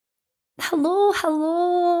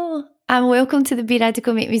Hello, and welcome to the Be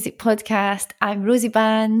Radical Make Music podcast. I'm Rosie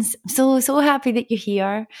Bands. I'm so happy that you're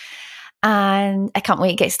here, and I can't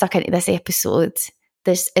wait to get stuck into this episode.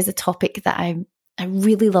 This is a topic that I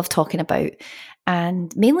really love talking about,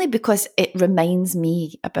 and mainly because it reminds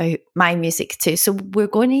me about my music too. So we're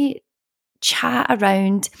going to chat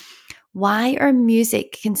around why our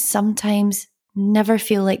music can sometimes never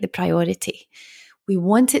feel like the priority we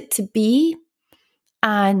want it to be,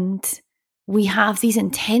 and we have these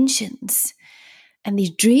intentions and these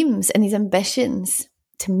dreams and these ambitions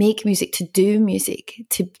to make music, to do music,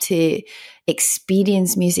 to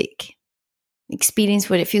experience music, experience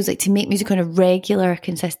what it feels like to make music on a regular,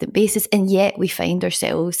 consistent basis. And yet we find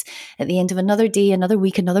ourselves at the end of another day, another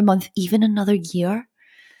week, another month, even another year,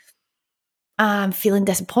 feeling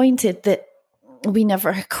disappointed that we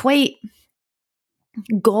never quite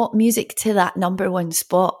got music to that number one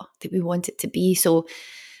spot that we want it to be. So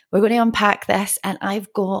we're going to unpack this, and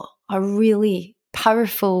I've got a really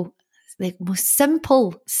powerful, the most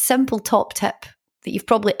simple top tip that you've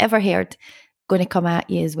probably ever heard going to come at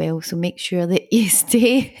you as well. So make sure that you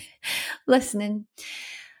stay listening.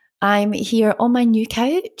 I'm here on my new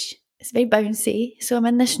couch. It's very bouncy. So I'm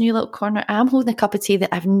in this new little corner. I'm holding a cup of tea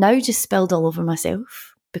that I've now just spilled all over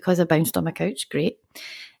myself because I bounced on my couch. Great.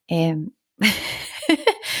 I'm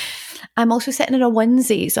also sitting in a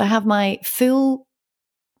onesie. So I have my full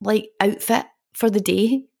outfit for the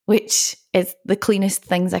day, which is the cleanest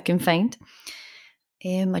things I can find.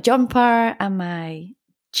 My jumper and my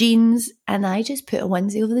jeans, and I just put a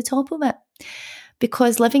onesie over the top of it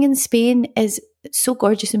because living in Spain is so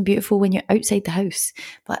gorgeous and beautiful when you're outside the house.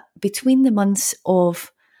 But between the months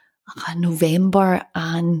of November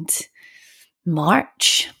and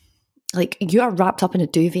March, you are wrapped up in a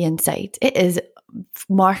duvet inside. It is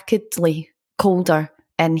markedly colder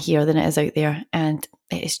in here than it is out there, and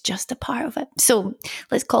it is just a part of it. So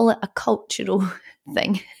let's call it a cultural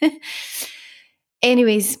thing.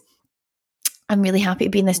 Anyways, I'm really happy to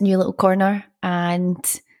be in this new little corner,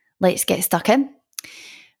 and let's get stuck in.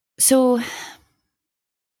 So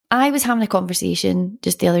I was having a conversation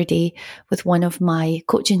just the other day with one of my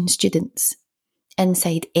coaching students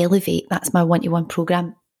inside Elevate. That's my one-to-one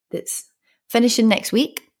program that's finishing next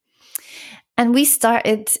week. And we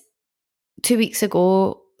started 2 weeks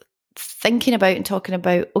ago thinking about and talking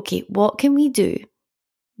about, okay, what can we do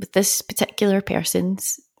with this particular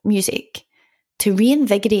person's music to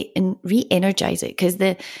reinvigorate and re-energize it? Because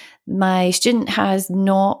my student has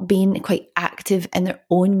not been quite active in their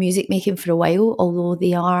own music making for a while, although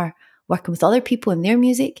they are working with other people in their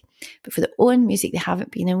music, but for their own music they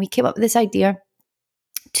haven't been. And we came up with this idea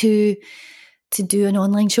to do an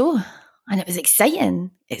online show. And it was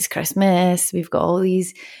exciting. It's Christmas. We've got all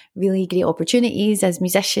these really great opportunities as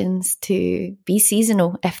musicians to be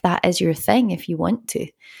seasonal, if that is your thing, if you want to.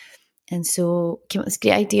 And so came up with this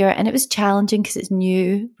great idea, and it was challenging because it's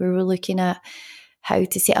new. We were looking at how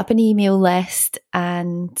to set up an email list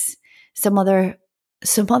and some other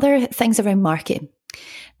things around marketing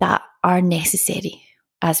that are necessary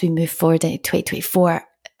as we move forward into 2024,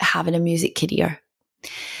 having a music career.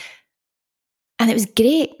 And it was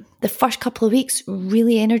great. The first couple of weeks,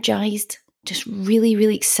 really energized, just really,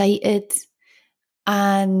 really excited,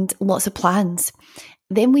 and lots of plans.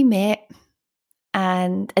 Then we met,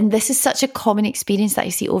 and this is such a common experience that I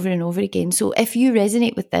see over and over again. So if you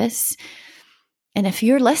resonate with this, and if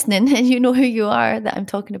you're listening and you know who you are that I'm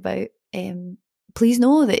talking about, please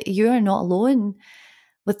know that you are not alone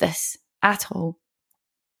with this at all.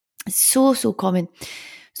 It's so common.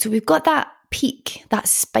 So we've got that peak, that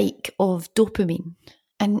spike of dopamine,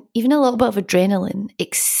 and even a little bit of adrenaline,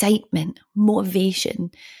 excitement,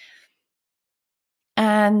 motivation.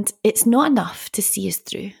 And it's not enough to see us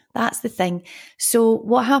through. That's the thing. So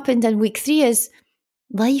what happened in week 3 is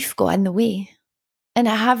life got in the way. And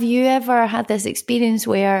have you ever had this experience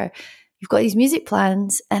where you've got these music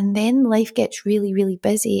plans and then life gets really, really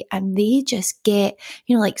busy and they just get,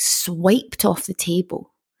 swiped off the table?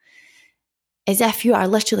 As if you are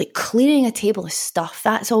literally clearing a table of stuff.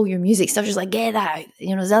 That's all your music stuff. Just get that out.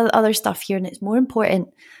 There's other stuff here and it's more important.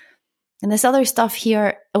 And this other stuff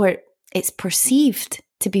here, or it's perceived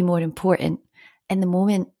to be more important in the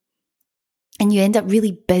moment. And you end up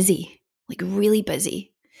really busy, really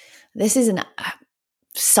busy. This isn't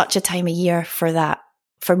such a time of year for that.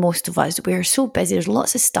 For most of us, we're so busy. There's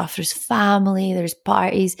lots of stuff. There's family, there's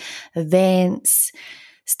parties, events,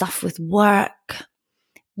 stuff with work.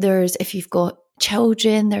 There's, if you've got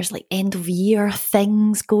children, there's end of year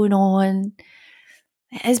things going on.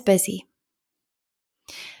 It is busy.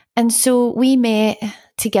 And so we met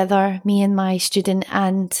together, me and my student,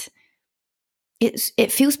 and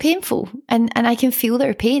it feels painful, and I can feel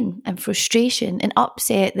their pain and frustration and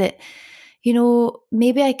upset that,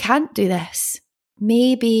 maybe I can't do this.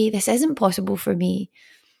 Maybe this isn't possible for me,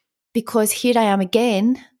 because here I am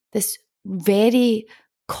again, this very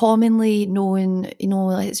commonly known,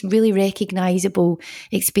 it's really recognizable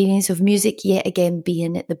experience of music yet again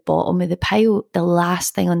being at the bottom of the pile, the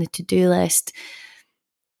last thing on the to-do list.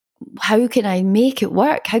 How can I make it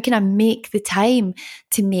work? How can I make the time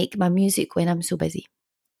to make my music when I'm so busy?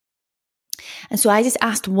 And so I just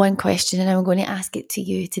asked one question, and I'm going to ask it to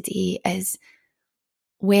you today, is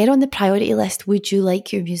where on the priority list would you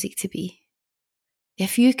like your music to be?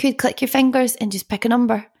 If you could click your fingers and just pick a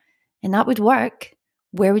number and that would work,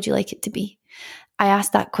 where would you like it to be? I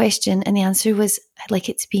asked that question and the answer was, I'd like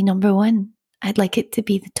it to be number one. I'd like it to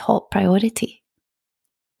be the top priority.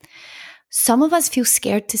 Some of us feel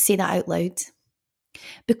scared to say that out loud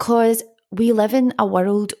because we live in a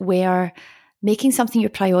world where making something your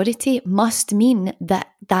priority must mean that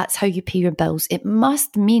that's how you pay your bills. It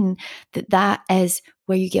must mean that that is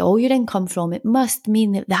where you get all your income from. It must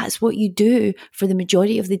mean that that's what you do for the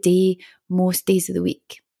majority of the day, most days of the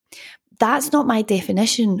week. That's not my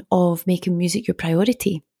definition of making music your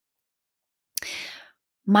priority.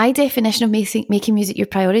 My definition of making music your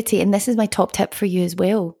priority, and this is my top tip for you as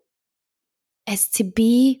well, is to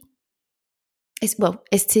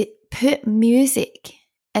put music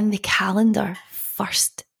in the calendar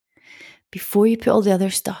first before you put all the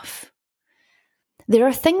other stuff. There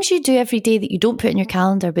are things you do every day that you don't put in your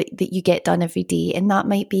calendar, but that you get done every day. And that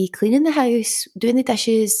might be cleaning the house, doing the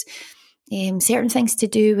dishes, certain things to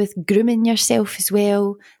do with grooming yourself as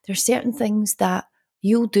well. There are certain things that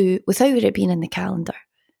you'll do without it being in the calendar.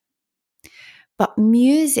 But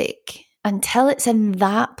music, until it's in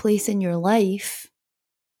that place in your life,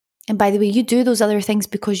 and by the way, you do those other things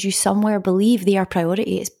because you somewhere believe they are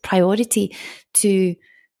priority. It's priority to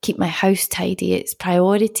keep my house tidy. It's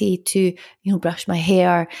priority to, brush my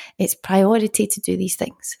hair. It's priority to do these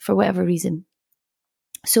things for whatever reason.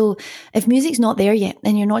 So if music's not there yet,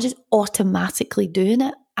 then you're not just automatically doing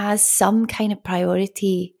it as some kind of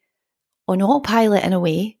priority on autopilot in a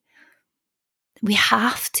way. We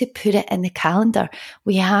have to put it in the calendar.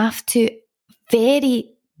 We have to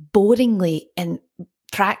very boringly and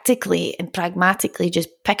practically and pragmatically just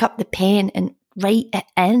pick up the pen and write it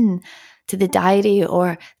in to the diary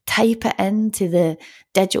or type it into the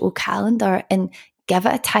digital calendar and give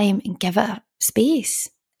it a time and give it a space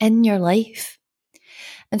in your life.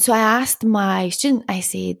 And so I asked my student, I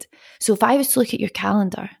said, so if I was to look at your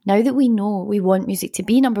calendar, now that we know we want music to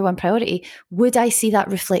be number one priority, would I see that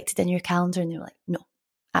reflected in your calendar? And they were like, no,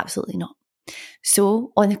 absolutely not.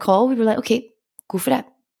 So on the call, we were like, okay, go for it.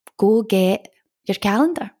 Go get your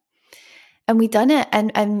calendar. And we done it,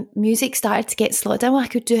 and music started to get slowed down. Well, I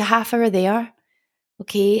could do a half hour there.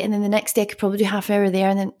 Okay. And then the next day I could probably do half hour there.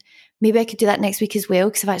 And then maybe I could do that next week as well,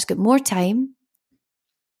 because I've actually got more time.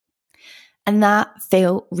 And that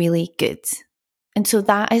felt really good. And so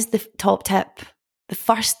that is the top tip, the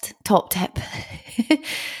first top tip,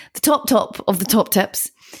 the top of the top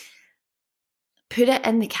tips. Put it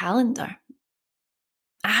in the calendar.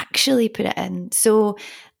 Actually put it in. So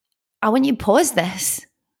I want you to pause this.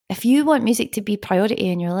 If you want music to be priority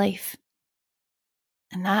in your life,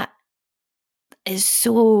 and that is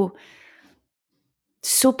so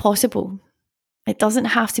possible. It doesn't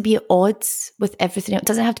have to be at odds with everything. It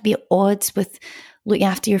doesn't have to be at odds with looking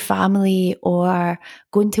after your family or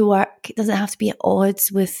going to work. It doesn't have to be at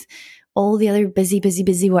odds with all the other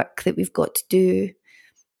busy work that we've got to do.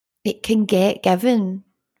 It can get given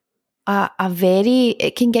a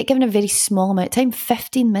very small amount of time,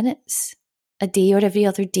 15 minutes a day or every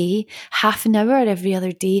other day, half an hour every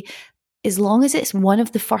other day, as long as it's one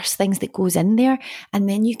of the first things that goes in there, and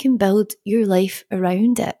then you can build your life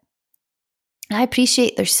around it. I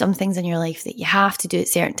appreciate there's some things in your life that you have to do at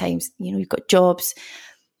certain times. You've got jobs,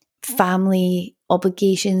 family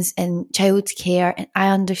obligations and childcare, and I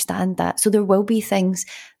understand that. So there will be things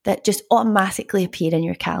that just automatically appear in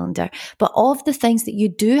your calendar. But of the things that you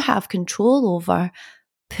do have control over,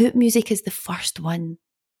 put music as the first one.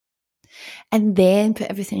 And then put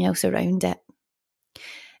everything else around it.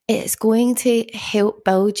 It's going to help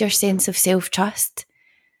build your sense of self-trust.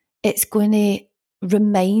 It's going to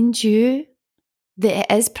remind you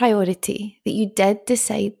that it is priority, that you did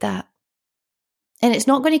decide that. And it's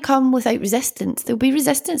not going to come without resistance. There'll be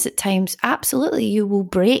resistance at times. Absolutely, you will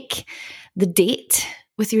break the date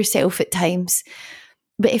with yourself at times.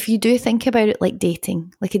 But if you do think about it like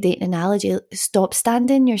dating, like a dating analogy, stop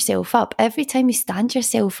standing yourself up. Every time you stand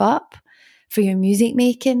yourself up for your music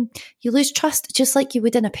making, you lose trust just like you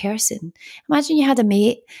would in a person. Imagine you had a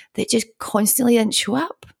mate that just constantly didn't show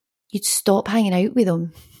up. You'd stop hanging out with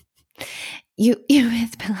them. You'd be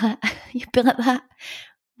like that.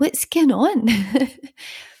 What's going on?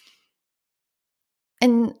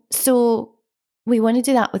 And so we want to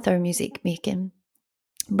do that with our music making.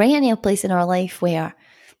 Bring it in a place in our life where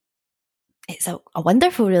it's a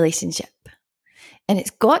wonderful relationship and it's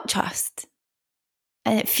got trust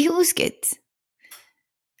and it feels good.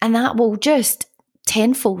 And that will just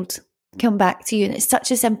tenfold come back to you. And it's such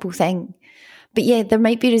a simple thing. But yeah, there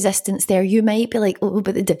might be resistance there. You might be like, oh,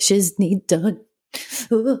 but the dishes need done.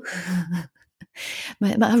 Oh.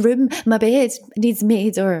 My room, my bed needs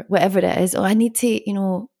made, or whatever it is. Oh, I need to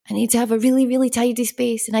have a really, really tidy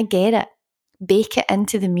space. And I get it. Bake it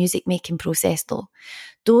into the music making process though.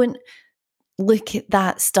 Don't look at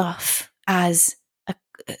that stuff as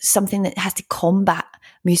something that has to combat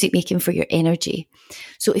music making for your energy.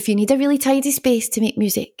 So if you need a really tidy space to make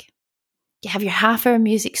music, you have your half-hour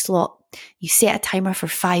music slot, you set a timer for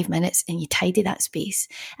 5 minutes and you tidy that space.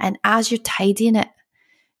 And as you're tidying it,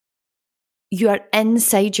 you are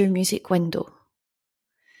inside your music window.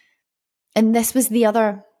 And this was the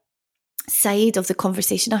other side of the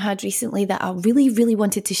conversation I had recently that I really, really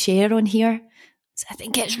wanted to share on here. So I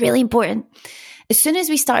think it's really important. As soon as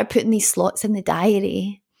we started putting these slots in the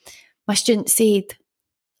diary, my students said,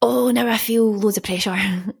 oh, now I feel loads of pressure.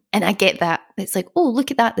 And I get that. It's like, oh,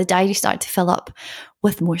 look at that. The diary started to fill up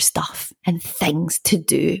with more stuff and things to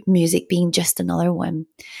do, music being just another one.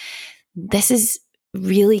 This is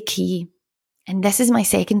really key. And this is my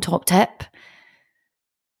second top tip.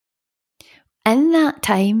 In that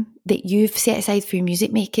time that you've set aside for your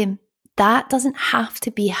music making, that doesn't have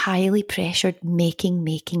to be highly pressured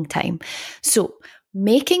making time. So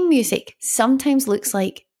making music sometimes looks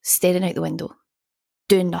like staring out the window,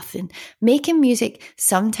 doing nothing. Making music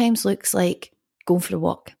sometimes looks like going for a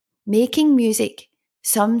walk. Making music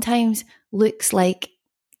sometimes looks like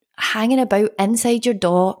hanging about inside your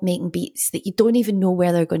DAW making beats that you don't even know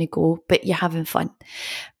where they're going to go, but you're having fun.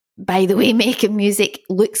 By the way, making music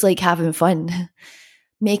looks like having fun.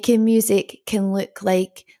 Making music can look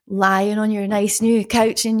like lying on your nice new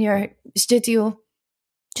couch in your studio,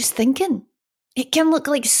 just thinking. It can look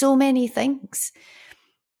like so many things.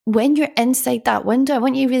 When you're inside that window, I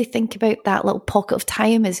want you to really think about that little pocket of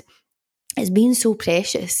time as being so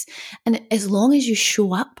precious. And as long as you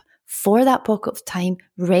show up for that pocket of time,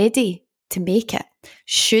 ready to make it,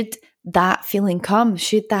 should that feeling come,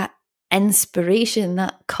 should that inspiration,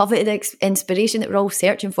 that coveted inspiration that we're all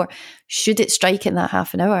searching for, should it strike in that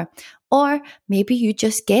half an hour? Or maybe you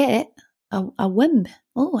just get a whim.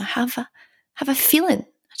 Oh, I have a feeling.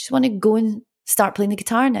 I just want to go and start playing the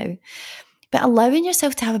guitar now. But allowing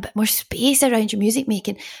yourself to have a bit more space around your music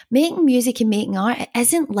making. Making music and making art, it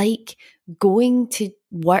isn't like going to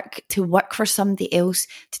work for somebody else,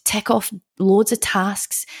 to tick off loads of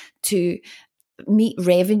tasks, to meet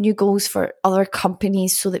revenue goals for other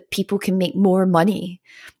companies so that people can make more money.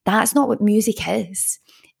 That's not what music is.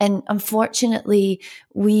 And unfortunately,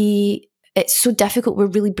 it's so difficult. We're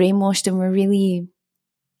really brainwashed, and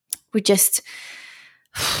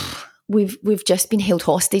we've just been held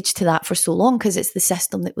hostage to that for so long because it's the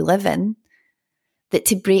system that we live in, that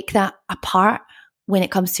to break that apart when it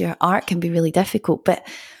comes to your art can be really difficult. But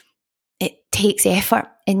it takes effort,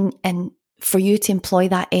 and for you to employ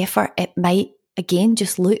that effort, it might again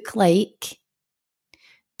just look like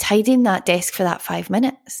tidying that desk for that 5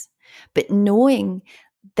 minutes, but knowing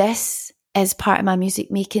this is part of my music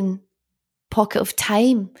making pocket of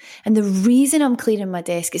time. And the reason I'm clearing my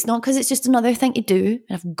desk, it's not because it's just another thing to do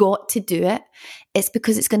and I've got to do it. It's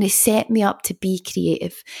because it's going to set me up to be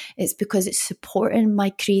creative. It's because it's supporting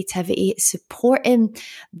my creativity. It's supporting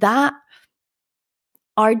that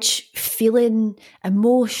urge, feeling,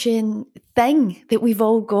 emotion thing that we've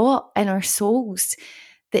all got in our souls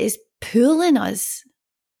that is pulling us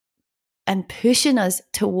and pushing us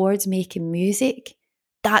towards making music.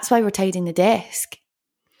 That's why we're tidying the desk.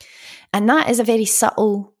 And that is a very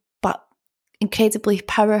subtle but incredibly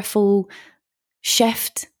powerful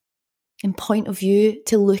shift in point of view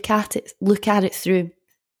to look at it through.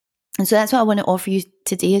 And so that's what I want to offer you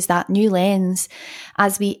today, is that new lens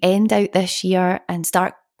as we end out this year and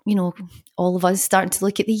start, all of us starting to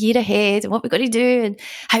look at the year ahead and what we're going to do and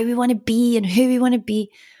how we want to be and who we want to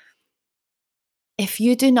be. If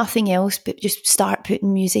you do nothing else but just start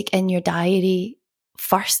putting music in your diary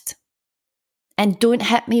first, and don't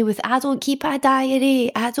hit me with, I don't keep a diary,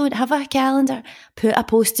 I don't have a calendar. Put a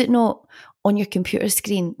post-it note on your computer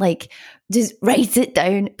screen. Like, just write it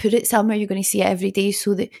down, put it somewhere you're going to see it every day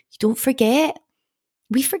so that you don't forget.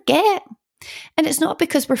 We forget. And it's not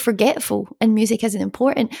because we're forgetful and music isn't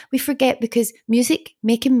important. We forget because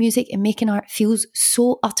making music and making art feels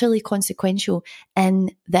so utterly consequential in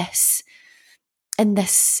this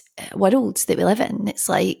world that we live in. It's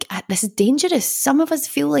like, this is dangerous. Some of us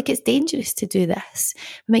feel like it's dangerous to do this.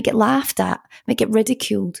 We might get laughed at, might get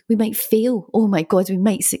ridiculed, we might fail. Oh my God, we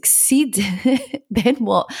might succeed. Then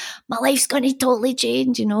what? My life's going to totally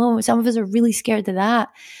change, Some of us are really scared of that.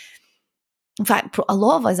 In fact, a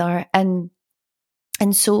lot of us are. And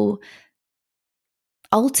so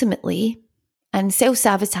ultimately, and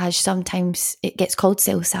self-sabotage, sometimes it gets called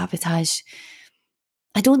self-sabotage.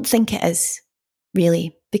 I don't think it is,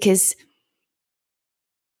 really, because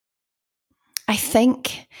I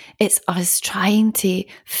think it's us trying to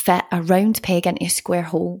fit a round peg into a square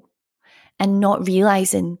hole and not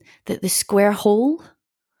realising that the square hole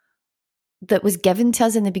that was given to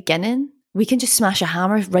us in the beginning, we can just smash a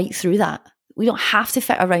hammer right through that. We don't have to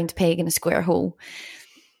fit a round peg in a square hole.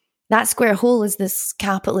 That square hole is this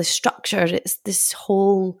capitalist structure. It's this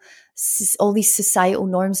whole, all these societal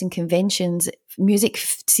norms and conventions. Music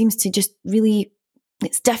seems to just really,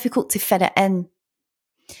 it's difficult to fit it in.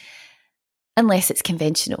 Unless it's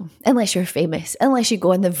conventional, unless you're famous, unless you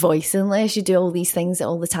go on The Voice, unless you do all these things that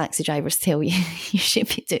all the taxi drivers tell you you should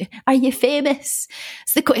be doing. Are you famous?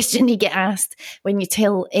 It's the question you get asked when you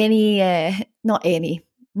tell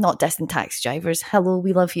not distant taxi drivers. Hello,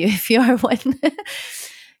 we love you if you are one.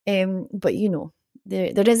 But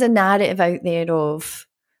there is a narrative out there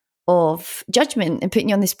of judgment and putting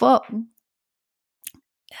you on the spot.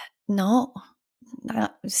 No.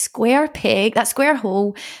 That square peg, that square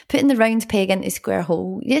hole, putting the round peg into the square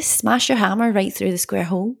hole, you just smash your hammer right through the square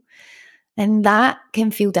hole. And that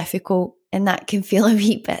can feel difficult and that can feel a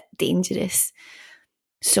wee bit dangerous.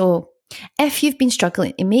 So if you've been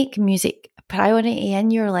struggling to make music a priority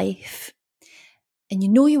in your life and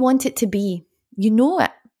you want it to be, you know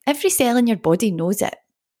it. Every cell in your body knows it.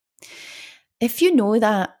 If you know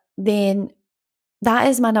that, then that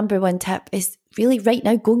is my number one tip, is really right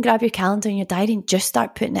now, go and grab your calendar and your diary and just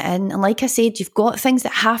start putting it in. And like I said, you've got things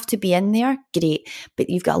that have to be in there, great, but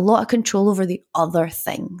you've got a lot of control over the other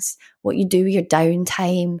things. What you do with your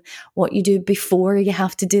downtime, what you do before you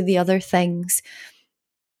have to do the other things.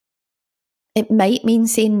 It might mean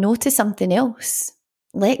saying no to something else.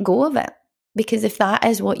 Let go of it. Because if that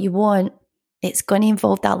is what you want, it's going to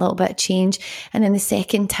involve that little bit of change. And then the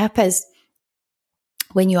second tip is,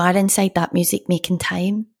 when you are inside that music making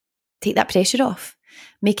time, take that pressure off.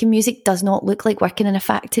 Making music does not look like working in a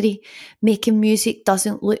factory. Making music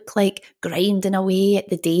doesn't look like grinding away at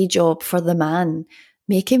the day job for the man.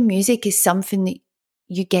 Making music is something that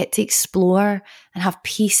you get to explore and have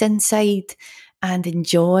peace inside and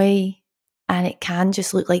enjoy. And it can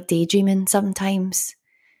just look like daydreaming sometimes.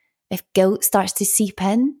 If guilt starts to seep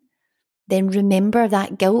in, then remember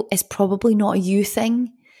that guilt is probably not a you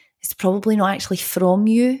thing. It's probably not actually from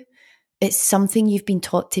you. It's something you've been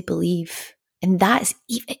taught to believe. And that's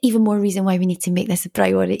even more reason why we need to make this a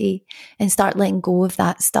priority and start letting go of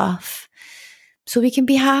that stuff. So we can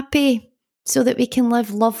be happy, so that we can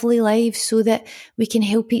live lovely lives, so that we can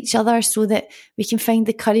help each other, so that we can find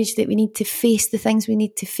the courage that we need to face the things we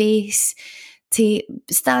need to face, to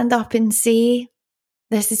stand up and say,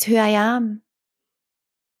 this is who I am.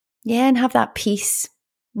 Yeah, and have that peace.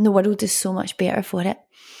 And the world is so much better for it.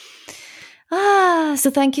 So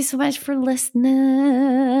thank you so much for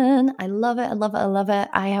listening. I love it. I love it. I love it.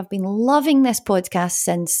 I have been loving this podcast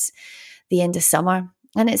since the end of summer,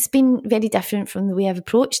 and it's been very different from the way I've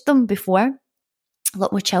approached them before. A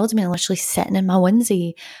lot more chilled. I mean, I'm literally sitting in my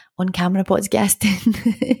onesie on camera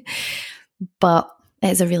podcasting, but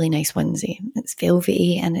it's a really nice onesie. It's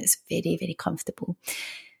velvety and it's very, very comfortable.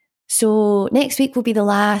 So next week will be the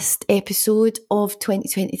last episode of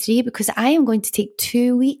 2023 because I am going to take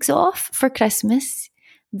 2 weeks off for Christmas.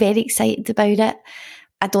 Very excited about it.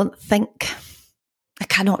 I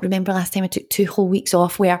cannot remember last time I took 2 whole weeks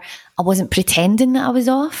off where I wasn't pretending that I was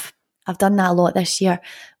off. I've done that a lot this year.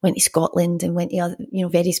 Went to Scotland and went to other,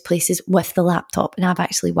 various places with the laptop, and I've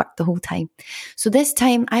actually worked the whole time. So this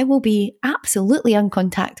time I will be absolutely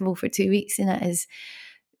uncontactable for 2 weeks, and it is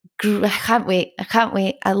I can't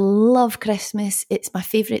wait. I love Christmas. It's my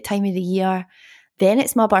favourite time of the year. Then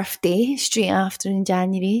it's my birthday straight after in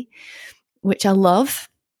January, which I love.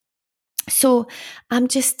 So I'm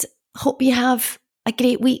just hope you have a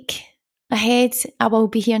great week ahead. I will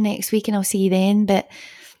be here next week and I'll see you then. But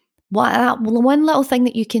one little thing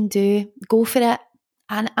that you can do, go for it.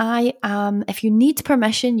 And I am, if you need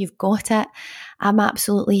permission, you've got it. I'm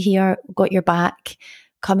absolutely here, got your back.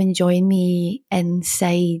 Come and join me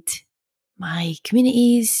inside my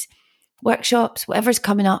communities. workshops, whatever's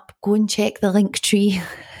coming up, go and check the link tree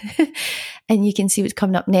and you can see what's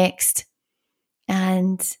coming up next.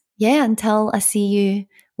 And yeah, until I see you,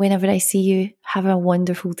 whenever I see you, have a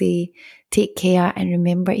wonderful day. Take care and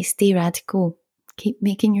remember to stay radical. Keep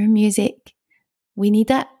making your music. We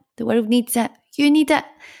need it. The world needs it. You need it.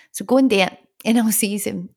 So go and do it. And I'll see you soon.